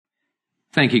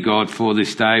Thank you, God, for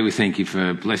this day. We thank you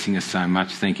for blessing us so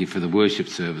much. Thank you for the worship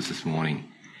service this morning.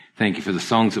 Thank you for the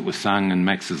songs that were sung and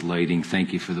Max's leading.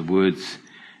 Thank you for the words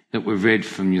that were read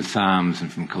from your Psalms and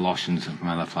from Colossians and from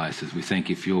other places. We thank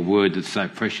you for your word that's so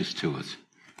precious to us.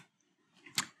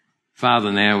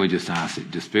 Father, now we just ask that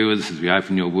you just be with us as we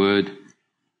open your word,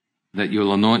 that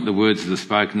you'll anoint the words that are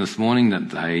spoken this morning,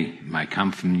 that they may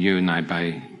come from you and they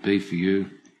may be for you.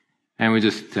 And we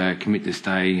just commit this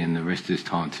day and the rest of this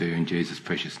time to you in Jesus'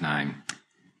 precious name.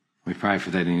 We pray for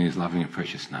that in his loving and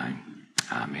precious name.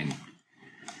 Amen.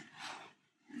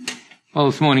 Well,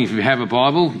 this morning, if you have a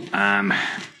Bible,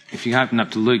 if you open up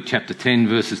to Luke chapter 10,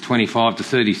 verses 25 to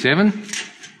 37,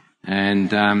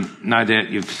 and no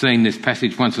doubt you've seen this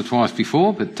passage once or twice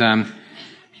before, but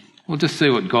we'll just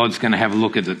see what God's going to have a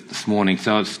look at it this morning.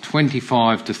 So it's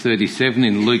 25 to 37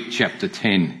 in Luke chapter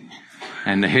 10,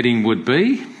 and the heading would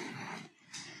be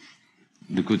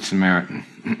the Good Samaritan.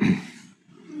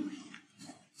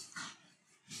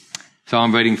 So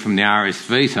I'm reading from the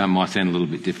RSV, so it might sound a little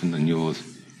bit different than yours.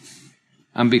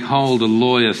 And behold, a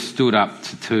lawyer stood up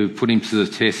to put him to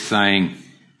the test, saying,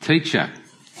 "Teacher,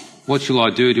 what shall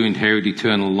I do to inherit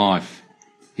eternal life?"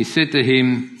 He said to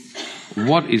him,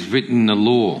 "What is written in the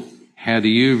law? How do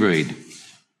you read?"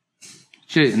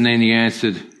 And then he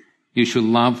answered, "You shall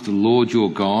love the Lord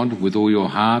your God with all your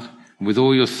heart, with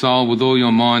all your soul, with all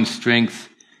your mind, strength,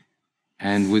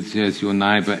 and with as your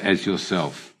neighbour as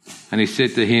yourself." And he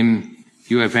said to him,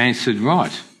 "You have answered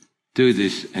right. Do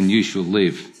this and you shall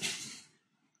live."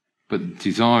 But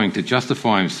desiring to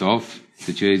justify himself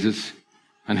to Jesus,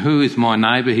 "And who is my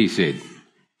neighbour?" he said.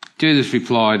 Jesus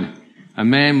replied, "A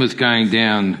man was going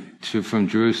down from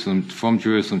Jerusalem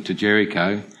to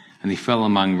Jericho, and he fell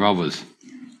among robbers.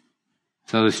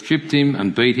 So they stripped him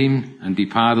and beat him and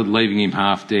departed, leaving him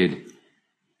half dead.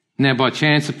 Now by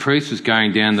chance a priest was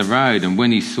going down the road, and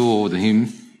when he saw him,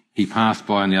 he passed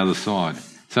by on the other side.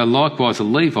 So likewise a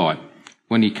Levite,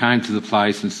 when he came to the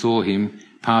place and saw him,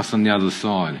 passed on the other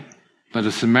side. But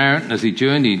a Samaritan, as he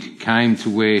journeyed, came to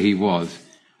where he was,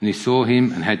 and he saw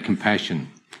him and had compassion,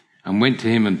 and went to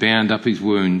him and bound up his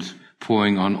wounds,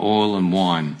 pouring on oil and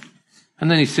wine.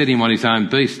 And then he set him on his own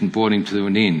beast and brought him to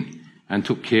an inn, and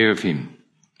took care of him.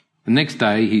 The next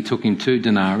day he took him 2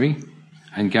 denarii,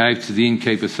 and gave to the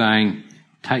innkeeper, saying,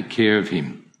 'Take care of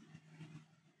him,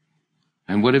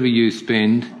 and whatever you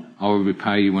spend, I will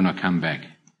repay you when I come back.'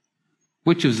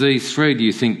 Which of these 3 do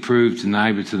you think proved a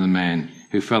neighbour to the man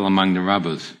who fell among the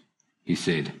robbers?" He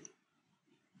said,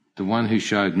 "The one who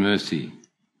showed mercy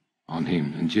on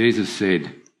him." And Jesus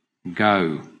said,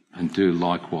 "Go and do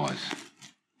likewise."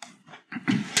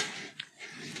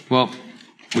 Well,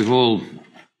 we've all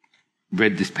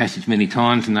read this passage many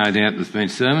times, and no doubt there's been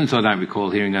sermons. I don't recall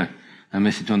hearing a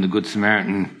message on the Good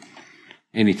Samaritan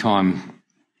any time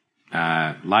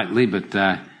lately, but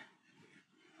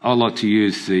I like to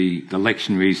use the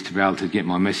lectionaries to be able to get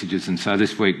my messages, and so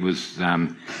this week was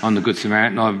on the Good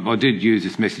Samaritan. I did use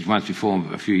this message once before,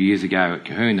 a few years ago at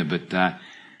Kahuna, but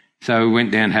so we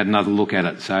went down and had another look at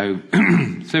it. So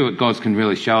see what God can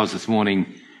really show us this morning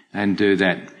and do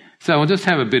that. So we'll just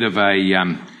have a bit of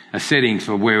a setting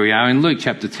for where we are. In Luke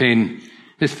chapter 10,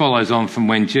 this follows on from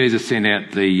when Jesus sent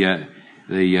out the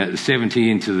 70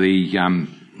 into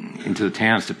the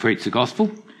towns to preach the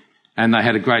gospel. And they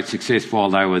had a great success while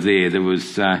they were there. There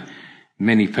was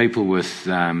many people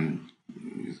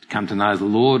come to know the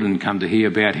Lord and come to hear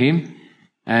about him.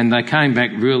 And they came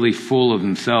back really full of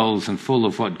themselves and full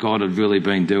of what God had really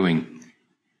been doing.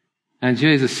 And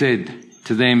Jesus said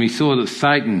to them, he saw that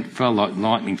Satan fell like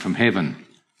lightning from heaven.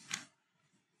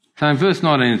 So in verse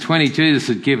 19 and 20, Jesus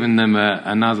had given them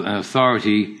an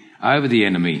authority over the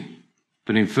enemy.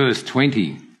 But in verse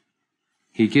 20,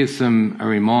 he gives them a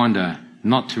reminder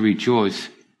not to rejoice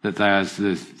that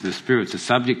the spirits are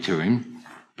subject to him,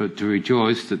 but to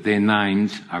rejoice that their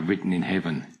names are written in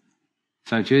heaven.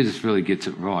 So Jesus really gets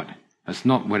it right. It's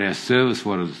not what our service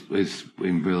is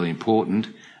really important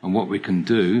and what we can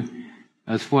do.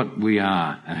 It's what we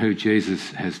are and who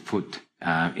Jesus has put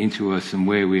into us and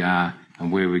where we are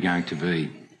and where we're going to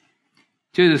be.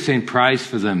 Jesus sent praise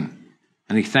for them,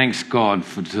 and he thanks God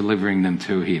for delivering them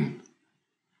to him.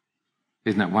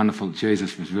 Isn't that wonderful?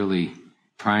 Jesus was really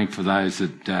praying for those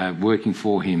that working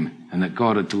for him, and that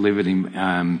God had delivered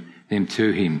them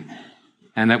to him.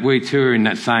 And that we too are in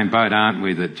that same boat, aren't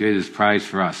we? That Jesus prays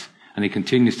for us, and he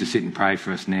continues to sit and pray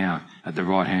for us now at the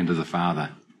right hand of the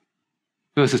Father.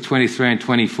 Verses 23 and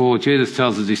 24, Jesus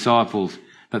tells the disciples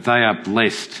that they are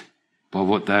blessed by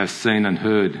what they have seen and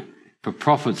heard. For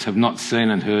prophets have not seen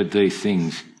and heard these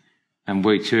things. And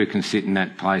we too can sit in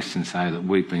that place and say that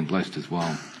we've been blessed as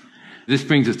well. This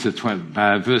brings us to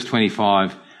verse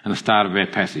 25 and the start of our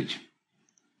passage.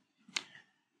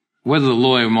 Whether the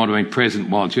lawyer might have been present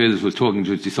while Jesus was talking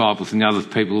to his disciples and the other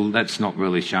people, that's not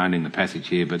really shown in the passage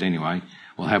here, but anyway,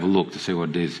 we'll have a look to see what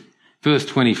it is. Verse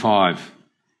 25,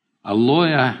 a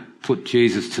lawyer put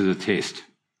Jesus to the test.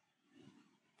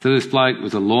 So this bloke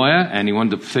was a lawyer and he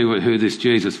wanted to see who this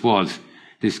Jesus was.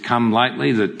 This come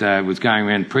lately that was going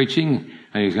around preaching,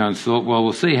 and he was going to thought, well,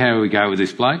 we'll see how we go with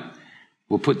this bloke.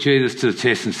 We'll put Jesus to the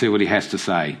test and see what he has to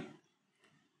say.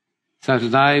 So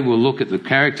today we'll look at the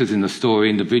characters in the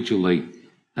story individually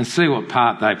and see what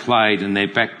part they played and their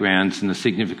backgrounds and the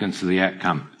significance of the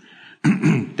outcome.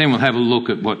 Then we'll have a look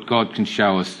at what God can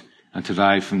show us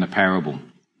today from the parable.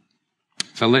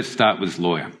 So let's start with this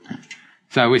lawyer.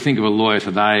 So we think of a lawyer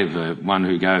today, of one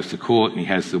who goes to court and he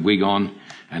has the wig on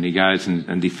and he goes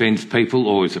and defends people,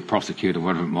 or is a prosecutor,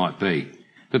 whatever it might be.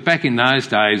 But back in those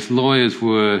days, lawyers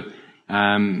were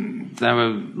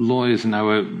lawyers and they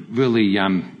were really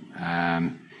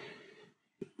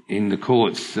in the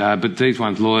courts, but these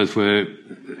lawyers were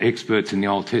experts in the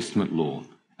Old Testament law,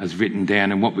 as written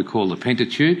down in what we call the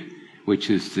Pentateuch, which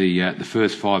is the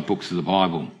first 5 books of the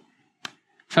Bible.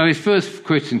 So his first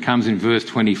question comes in verse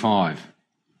 25.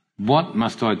 What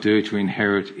must I do to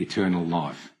inherit eternal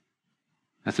life?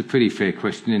 That's a pretty fair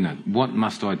question, isn't it? What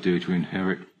must I do to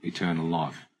inherit eternal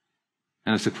life?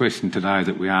 And it's a question today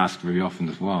that we ask very often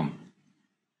as well.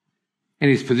 In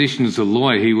his position as a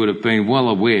lawyer, he would have been well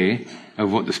aware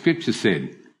of what the Scripture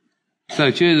said.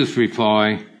 So Jesus'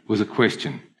 reply was a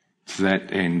question to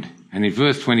that end. And in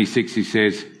verse 26 he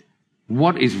says,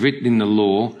 what is written in the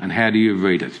law and how do you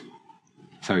read it?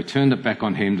 So he turned it back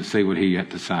on him to see what he had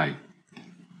to say.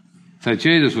 So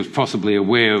Jesus was possibly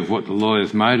aware of what the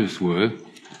lawyer's motives were,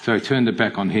 so he turned it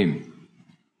back on him.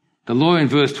 The lawyer in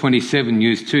verse 27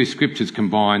 used 2 scriptures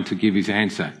combined to give his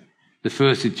answer. The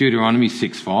first is Deuteronomy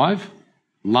 6:5.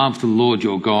 Love the Lord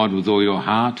your God with all your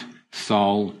heart,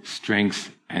 soul,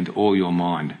 strength, and all your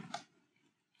mind.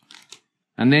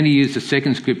 And then he used the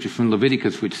second scripture from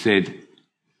Leviticus, which said,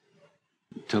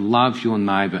 to love your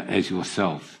neighbour as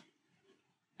yourself.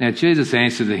 Now, Jesus'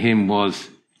 answer to him was,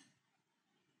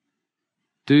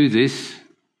 do this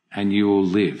and you will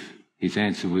live. His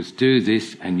answer was, do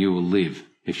this and you will live.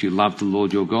 If you love the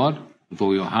Lord your God with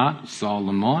all your heart, soul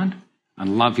and mind,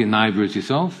 and love your neighbour as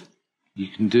yourself, you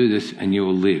can do this and you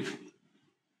will live.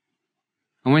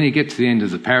 And when you get to the end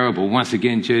of the parable, once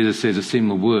again Jesus says a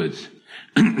similar words.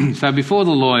 So before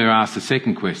the lawyer asked the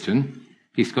second question,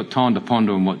 he's got time to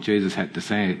ponder on what Jesus had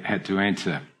to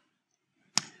answer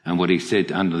and what he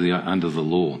said under the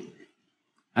law.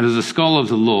 And as a scholar of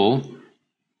the law,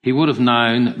 he would have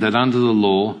known that under the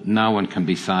law no one can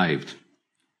be saved.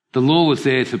 The law was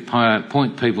there to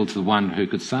point people to the one who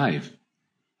could save.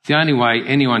 The only way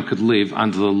anyone could live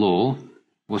under the law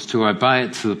was to obey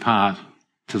it to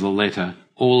the letter,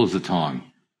 all of the time.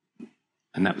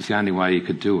 And that was the only way you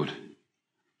could do it.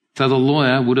 So the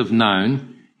lawyer would have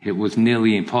known it was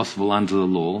nearly impossible under the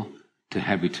law to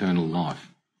have eternal life.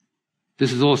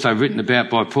 This is also written about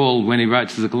by Paul when he wrote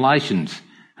to the Galatians,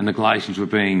 and the Galatians were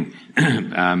being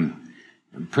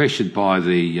pressured by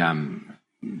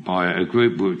a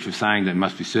group which was saying they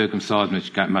must be circumcised,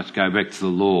 must go back to the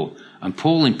law. And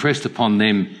Paul impressed upon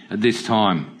them at this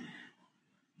time.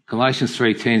 Galatians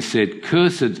 3:10 said,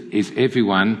 cursed is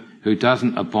everyone who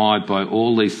doesn't abide by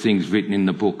all these things written in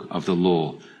the book of the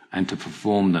law and to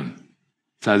perform them.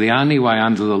 So the only way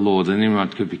under the law that anyone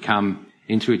could become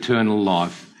into eternal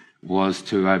life was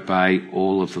to obey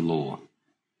all of the law.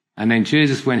 And then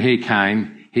Jesus, when he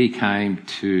came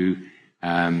to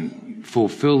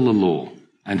fulfill the law.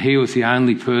 And he was the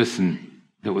only person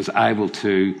that was able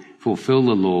to fulfill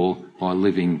the law by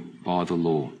living by the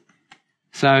law.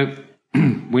 So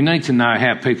we need to know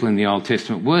how people in the Old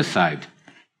Testament were saved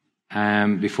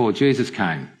before Jesus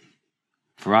came.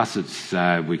 For us, it's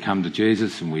we come to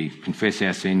Jesus and we confess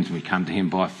our sins and we come to him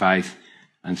by faith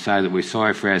and say that we're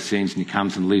sorry for our sins and he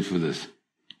comes and lives with us.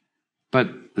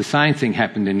 But the same thing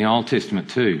happened in the Old Testament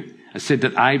too. It said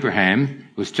that Abraham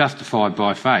was justified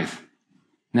by faith.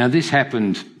 Now this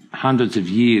happened hundreds of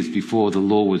years before the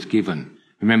law was given.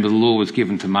 Remember, the law was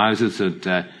given to Moses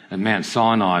at Mount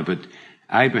Sinai, but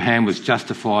Abraham was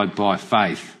justified by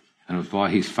faith, and it was by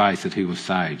his faith that he was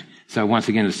saved. So once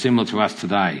again, it's similar to us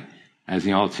today. As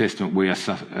in the Old Testament, we are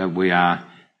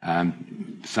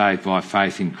saved by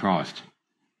faith in Christ.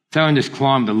 So in this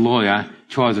climb, the lawyer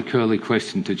tries a curly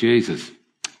question to Jesus.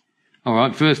 All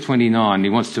right, verse 29, he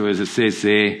wants to, as it says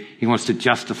there, he wants to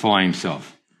justify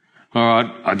himself. All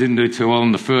right, I didn't do too well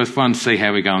in the first one, see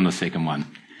how we go on the second one.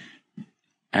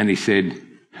 And he said,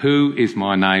 who is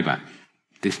my neighbour?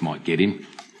 This might get him.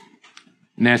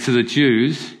 Now, to the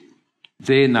Jews,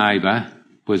 their neighbour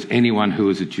was anyone who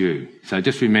was a Jew. So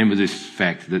just remember this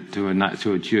fact, that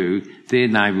to a Jew, their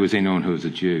neighbour was anyone who was a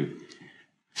Jew.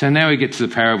 So now we get to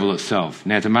the parable itself.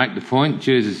 Now, to make the point,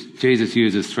 Jesus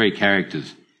uses three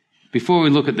characters. Before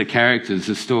we look at the characters,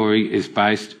 the story is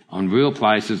based on real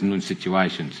places and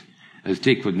situations. As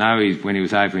Dick would know, when he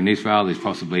was over in Israel, he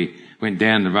possibly went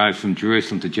down the road from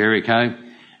Jerusalem to Jericho,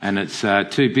 and it's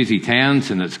two busy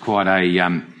towns, and it's quite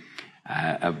a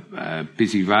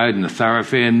busy road and a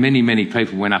thoroughfare, and many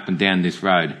people went up and down this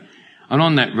road. And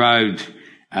on that road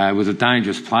was a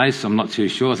dangerous place. I'm not too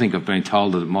sure. I think I've been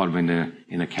told that it might have been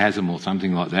in a chasm or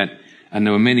something like that. And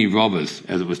there were many robbers,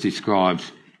 as it was described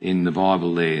in the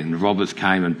Bible there, and the robbers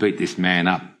came and beat this man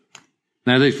up.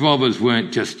 Now, these robbers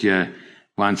weren't just your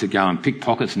ones that go and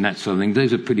pickpockets and that sort of thing.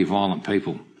 These are pretty violent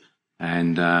people,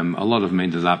 and a lot of them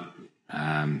ended up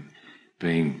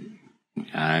being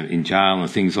in jail and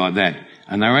things like that.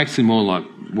 And they were actually more like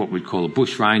what we'd call a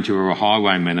bush ranger or a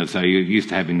highwayman, as they used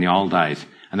to have in the old days.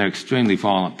 And they're extremely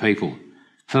violent people.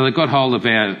 So they got hold of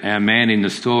our man in the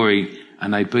story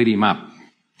and they beat him up.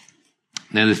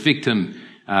 Now, this victim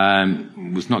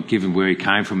was not given where he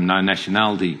came from, no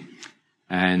nationality,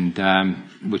 and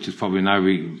which is probably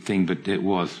no thing, but it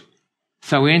was.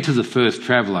 So we enter the first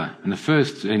traveller, and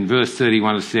in verse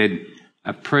 31 it said,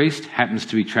 a priest happens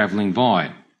to be travelling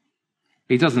by.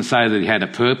 He doesn't say that he had a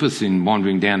purpose in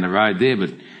wandering down the road there,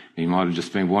 but he might have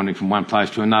just been wandering from one place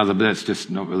to another, but that's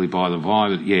just not really by the by,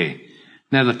 but yeah.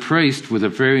 Now, the priest was a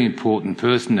very important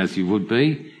person, as he would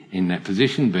be in that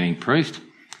position, being priest.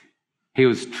 He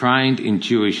was trained in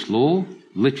Jewish law,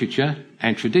 literature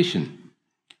and tradition.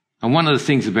 And one of the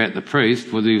things about the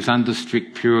priest was he was under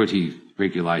strict purity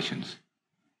regulations.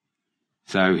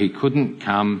 So he couldn't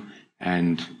come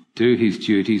and do his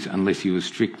duties unless he was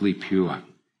strictly pure.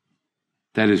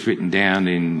 That is written down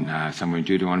in somewhere in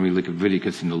Deuteronomy,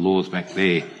 Leviticus, and the laws back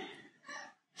there.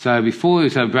 So before he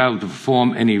was able to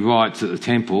perform any rites at the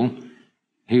temple,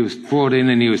 he was brought in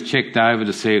and he was checked over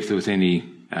to see if there was any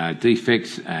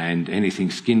defects and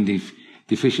anything, skin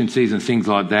deficiencies and things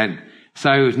like that.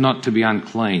 So he was not to be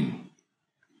unclean.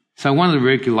 So one of the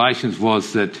regulations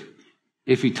was that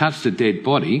if he touched a dead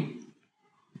body,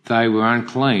 they were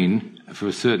unclean for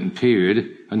a certain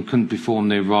period and couldn't perform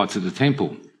their rites at the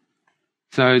temple.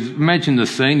 So imagine the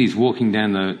scene. He's walking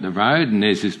down the road and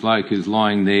there's this bloke who's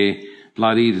lying there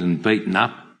bloodied and beaten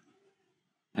up.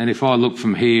 And if I look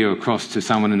from here across to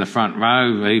someone in the front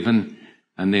row even,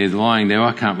 and they're lying there,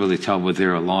 I can't really tell whether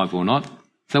they're alive or not.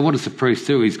 So what does the priest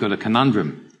do? He's got a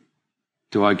conundrum.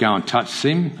 Do I go and touch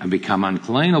him and become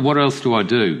unclean, or what else do I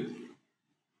do?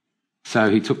 So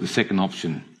he took the second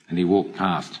option and he walked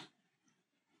past.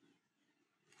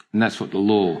 And that's what the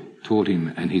law taught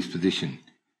him and his position.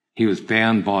 He was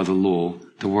bound by the law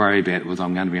to worry about whether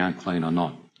I'm going to be unclean or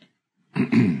not.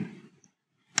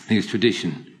 His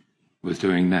tradition was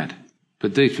doing that.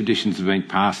 But these traditions have been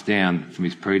passed down from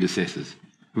his predecessors.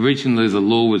 Originally the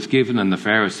law was given and the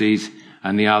Pharisees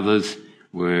and the others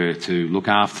were to look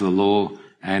after the law,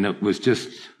 and it was just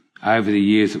over the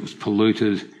years it was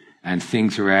polluted and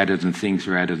things were added and things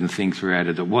were added and things were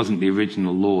added. It wasn't the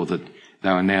original law that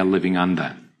they were now living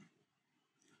under.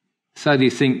 So do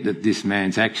you think that this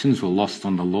man's actions were lost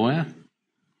on the lawyer?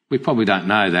 We probably don't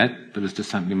know that, but it's just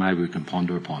something maybe we can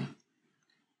ponder upon.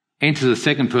 Enter the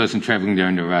second person travelling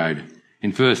down the road.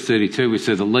 In verse 32 we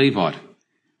see the Levite.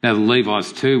 Now the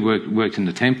Levites too worked in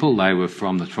the temple. They were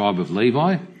from the tribe of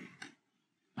Levi.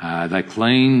 They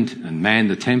cleaned and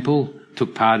manned the temple,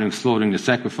 took part in slaughtering the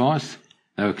sacrifice.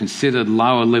 They were considered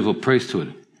lower level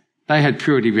priesthood. They had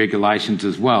purity regulations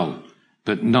as well,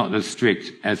 but not as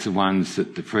strict as the ones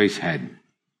that the priests had.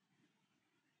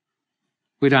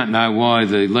 We don't know why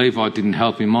the Levite didn't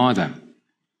help him either.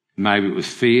 Maybe it was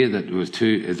fear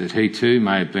that he too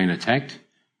may have been attacked,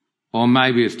 or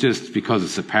maybe it's just because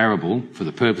it's a parable for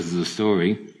the purpose of the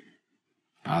story.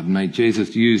 Pardon me,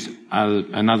 Jesus used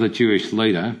another Jewish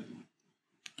leader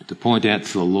to point out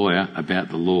to the lawyer about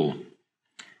the law.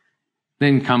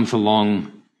 Then comes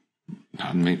along,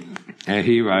 our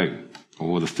hero,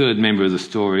 or the third member of the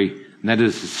story, and that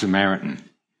is the Samaritan.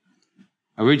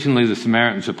 Originally, the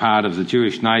Samaritans were part of the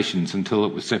Jewish nations until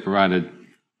it was separated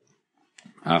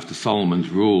after Solomon's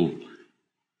rule.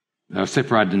 They were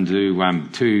separated into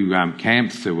two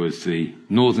camps. There was the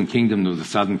northern kingdom, there was the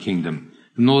southern kingdom.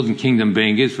 The northern kingdom,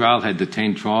 being Israel, had the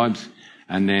 10 tribes,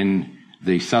 and then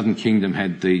the southern kingdom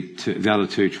had the other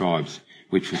 2 tribes,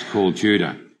 which was called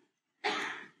Judah.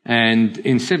 And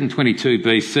in 722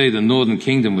 BC, the northern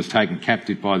kingdom was taken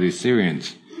captive by the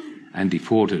Assyrians and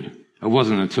deported. It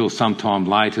wasn't until some time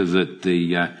later that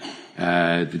the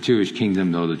the Jewish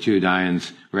kingdom, or the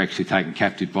Judeans, were actually taken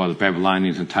captive by the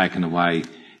Babylonians and taken away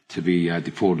to be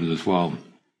deported as well.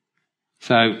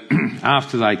 So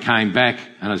after they came back,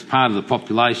 and as part of the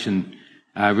repopulation,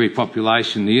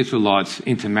 the Israelites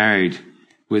intermarried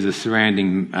with the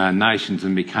surrounding nations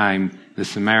and became the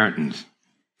Samaritans.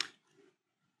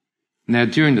 Now,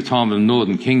 during the time of the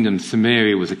Northern Kingdom,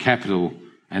 Samaria was a capital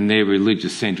and their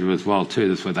religious centre as well too.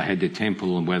 That's where they had their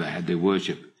temple and where they had their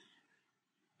worship.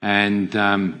 And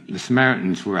the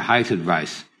Samaritans were a hated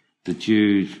race. The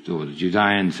Jews, or the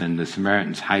Judeans, and the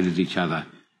Samaritans hated each other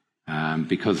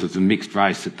because of the mixed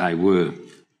race that they were.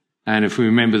 And if we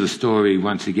remember the story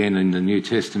once again in the New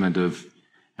Testament of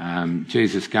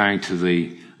Jesus going to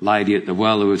the lady at the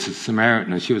well who was a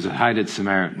Samaritan, and she was a hated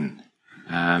Samaritan.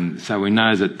 So we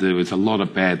know that there was a lot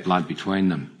of bad blood between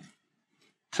them.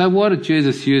 So why did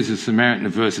Jesus use the Samaritan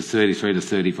in verses 33 to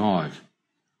 35?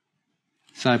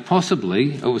 So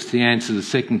possibly it was to answer the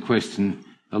second question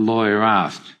the lawyer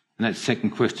asked. And that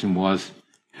second question was,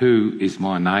 who is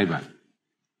my neighbour?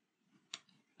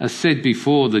 As said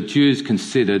before, the Jews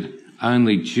considered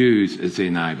only Jews as their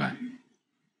neighbour.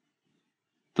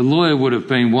 The lawyer would have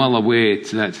been well aware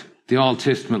that the Old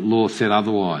Testament law said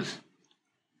otherwise.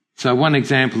 So one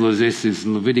example of this is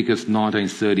Leviticus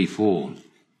 19:34.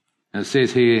 And it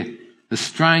says here, the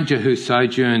stranger who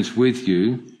sojourns with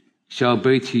you shall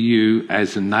be to you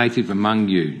as a native among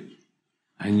you,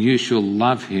 and you shall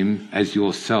love him as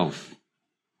yourself.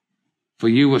 For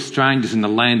you were strangers in the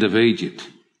land of Egypt.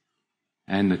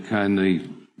 And the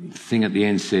thing at the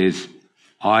end says,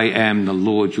 I am the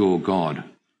Lord your God.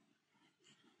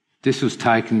 This was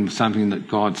taken something that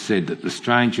God said, that the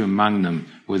stranger among them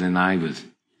were their neighbours.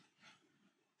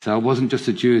 So it wasn't just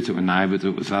the Jews that were neighbours,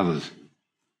 it was others.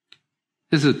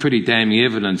 This is pretty damning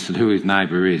evidence of who his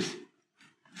neighbour is.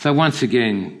 So once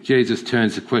again, Jesus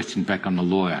turns the question back on the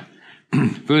lawyer.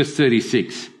 Verse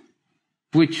 36,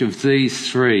 which of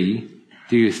these three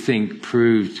do you think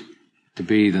proved to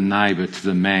be the neighbour to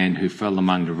the man who fell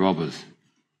among the robbers?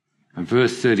 And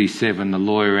verse 37, the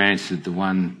lawyer answered, the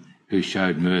one who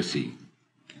showed mercy.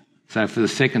 So for the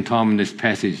second time in this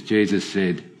passage, Jesus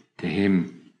said to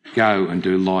him, go and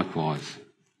do likewise.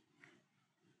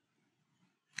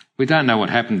 We don't know what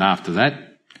happened after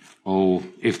that, or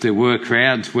if there were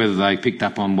crowds, whether they picked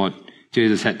up on what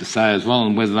Jesus had to say as well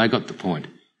and whether they got the point.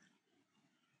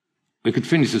 We could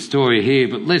finish the story here,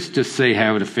 but let's just see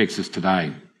how it affects us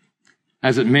today.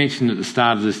 As it mentioned at the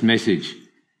start of this message,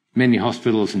 many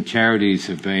hospitals and charities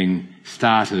have been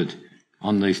started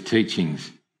on these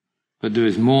teachings, but there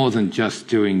is more than just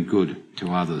doing good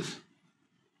to others.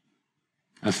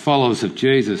 As followers of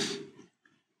Jesus,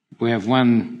 we are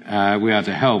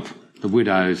to help the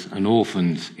widows and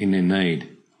orphans in their need.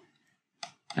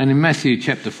 And in Matthew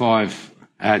chapter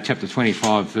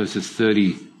 25, verses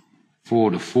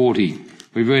 34 to 40,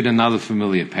 we read another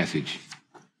familiar passage.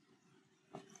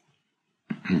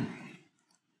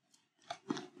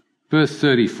 Verse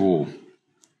 34.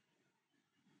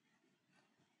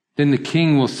 Then the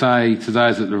king will say to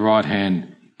those at the right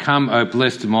hand, come, O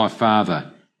blessed of my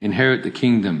Father, inherit the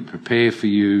kingdom, prepared for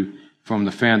you from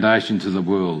the foundations of the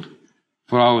world.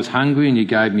 For I was hungry and you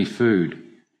gave me food.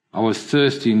 I was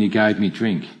thirsty and you gave me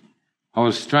drink. I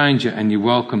was a stranger and you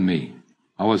welcomed me.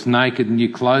 I was naked and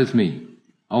you clothed me.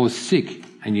 I was sick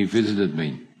and you visited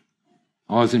me.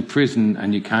 I was in prison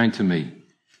and you came to me.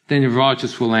 Then the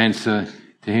righteous will answer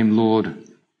to him, Lord,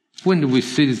 when did we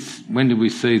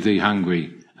see thee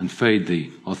hungry and feed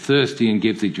thee, or thirsty and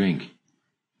give thee drink?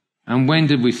 And when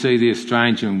did we see thee a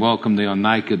stranger and welcome thee, or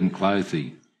naked and clothe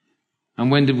thee?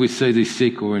 And when did we see thee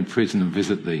sick or in prison and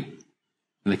visit thee?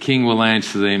 And the king will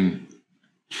answer them,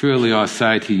 truly I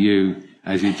say to you,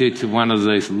 as you did to one of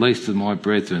these least of my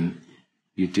brethren,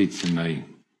 you did to me.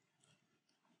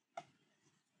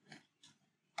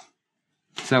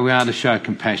 So we are to show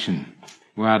compassion.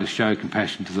 We are to show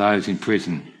compassion to those in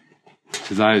prison,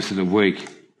 to those that are weak,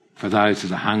 for those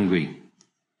that are hungry.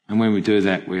 And when we do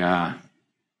that, we are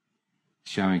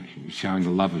showing the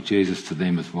love of Jesus to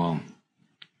them as well.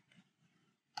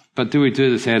 But do we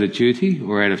do this out of duty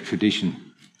or out of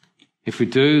tradition? If we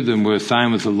do, then we're the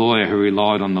same as a lawyer who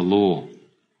relied on the law.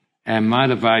 Our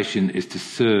motivation is to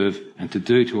serve and to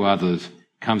do to others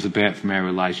comes about from our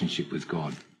relationship with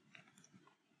God.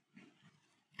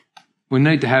 We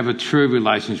need to have a true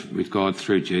relationship with God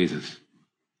through Jesus.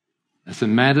 It's a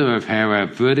matter of how our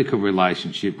vertical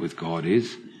relationship with God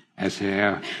is, as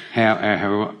how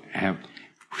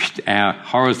our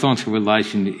horizontal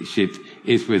relationship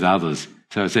is with others.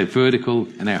 So it's our vertical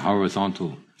and our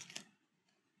horizontal.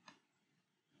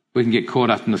 We can get caught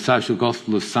up in the social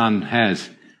gospel the Son has,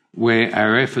 where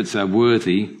our efforts are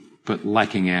worthy but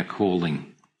lacking our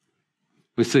calling.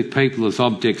 We see people as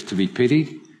objects to be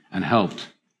pitied and helped,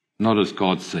 not as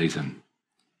God sees them.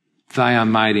 They are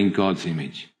made in God's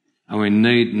image, and we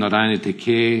need not only to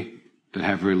care, but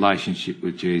have a relationship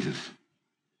with Jesus.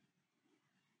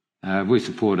 We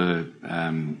support a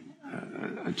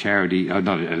charity,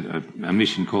 a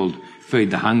mission called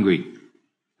Feed the Hungry.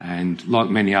 And like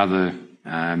many other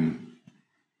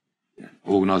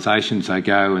organisations, they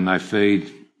go and they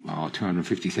feed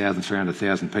 250,000,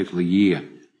 300,000 people a year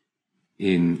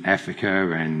in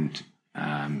Africa and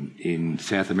in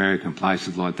South America and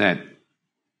places like that.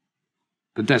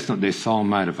 But that's not their sole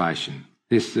motivation.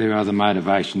 Their other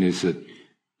motivation is that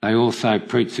they also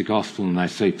preach the gospel and they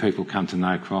see people come to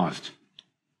know Christ.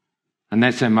 And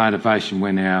that's our motivation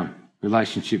when our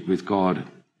relationship with God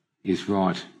is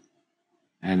right.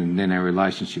 And then our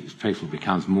relationship with people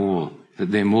becomes more,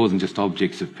 that they're more than just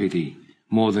objects of pity,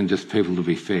 more than just people to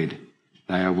be fed.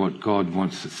 They are what God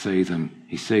wants to see them.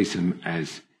 He sees them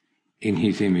as in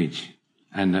his image,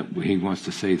 and that he wants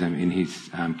to see them in his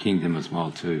kingdom as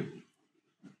well too.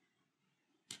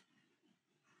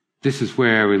 This is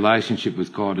where our relationship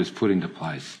with God is put into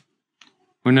place.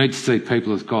 We need to see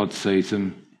people as God sees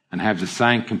them and have the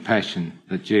same compassion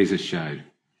that Jesus showed.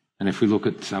 And if we look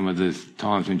at some of the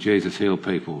times when Jesus healed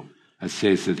people, it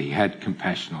says that he had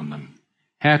compassion on them.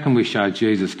 How can we show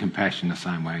Jesus compassion the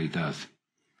same way he does?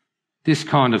 This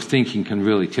kind of thinking can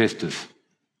really test us.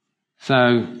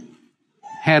 So,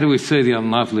 how do we see the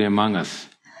unlovely among us?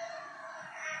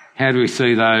 How do we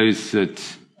see those that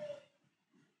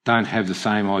don't have the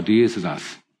same ideas as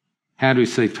us? How do we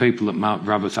see people that might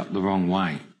rub us up the wrong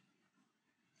way?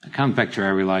 It comes back to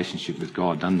our relationship with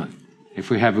God, doesn't it? If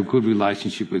we have a good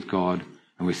relationship with God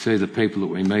and we see the people that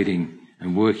we're meeting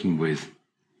and working with,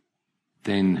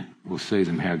 then we'll see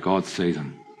them how God sees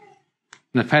them.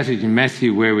 In the passage in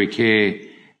Matthew where we care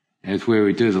is where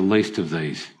we do the least of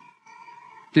these.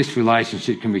 This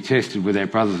relationship can be tested with our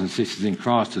brothers and sisters in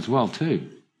Christ as well too.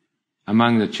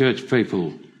 Among the church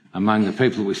people, among the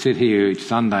people that we sit here each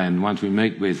Sunday and the ones we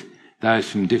meet with, those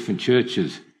from different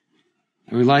churches,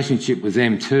 a relationship with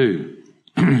them too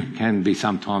can be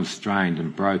sometimes strained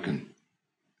and broken.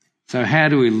 So how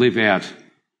do we live out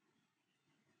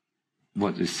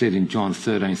what is said in John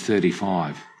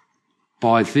 13:35?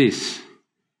 By this,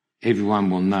 everyone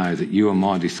will know that you are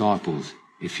my disciples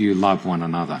if you love one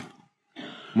another.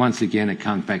 Once again, it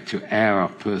comes back to our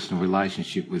personal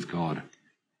relationship with God,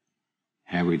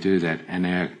 how we do that, and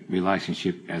our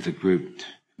relationship as a group,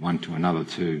 one to another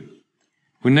too.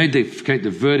 We need to keep the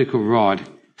vertical right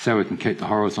so we can keep the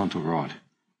horizontal right.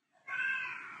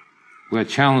 We're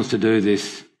challenged to do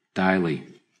this daily.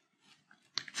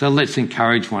 So let's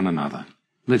encourage one another.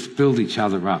 Let's build each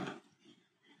other up.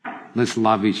 Let's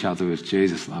love each other as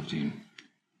Jesus loved him.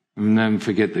 And never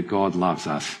forget that God loves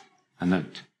us, and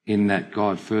that in that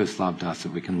God first loved us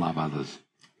that we can love others.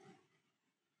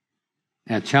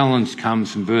 Our challenge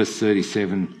comes from verse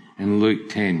 37 in Luke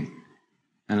 10.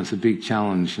 And it's a big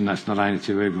challenge, and that's not only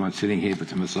to everyone sitting here, but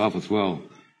to myself as well.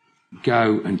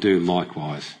 Go and do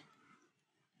likewise.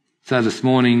 So this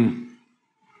morning,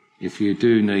 if you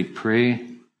do need prayer,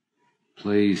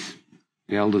 please,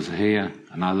 the elders are here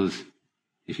and others.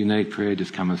 If you need prayer,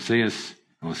 just come and see us,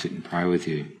 and we'll sit and pray with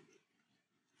you.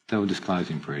 So we'll just close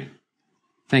in prayer.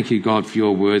 Thank you, God, for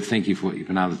your word. Thank you for what you've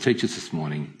been able to teach us this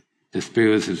morning. Just be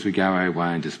with us as we go our way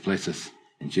and just bless us.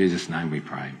 In Jesus' name we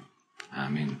pray.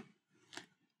 Amen.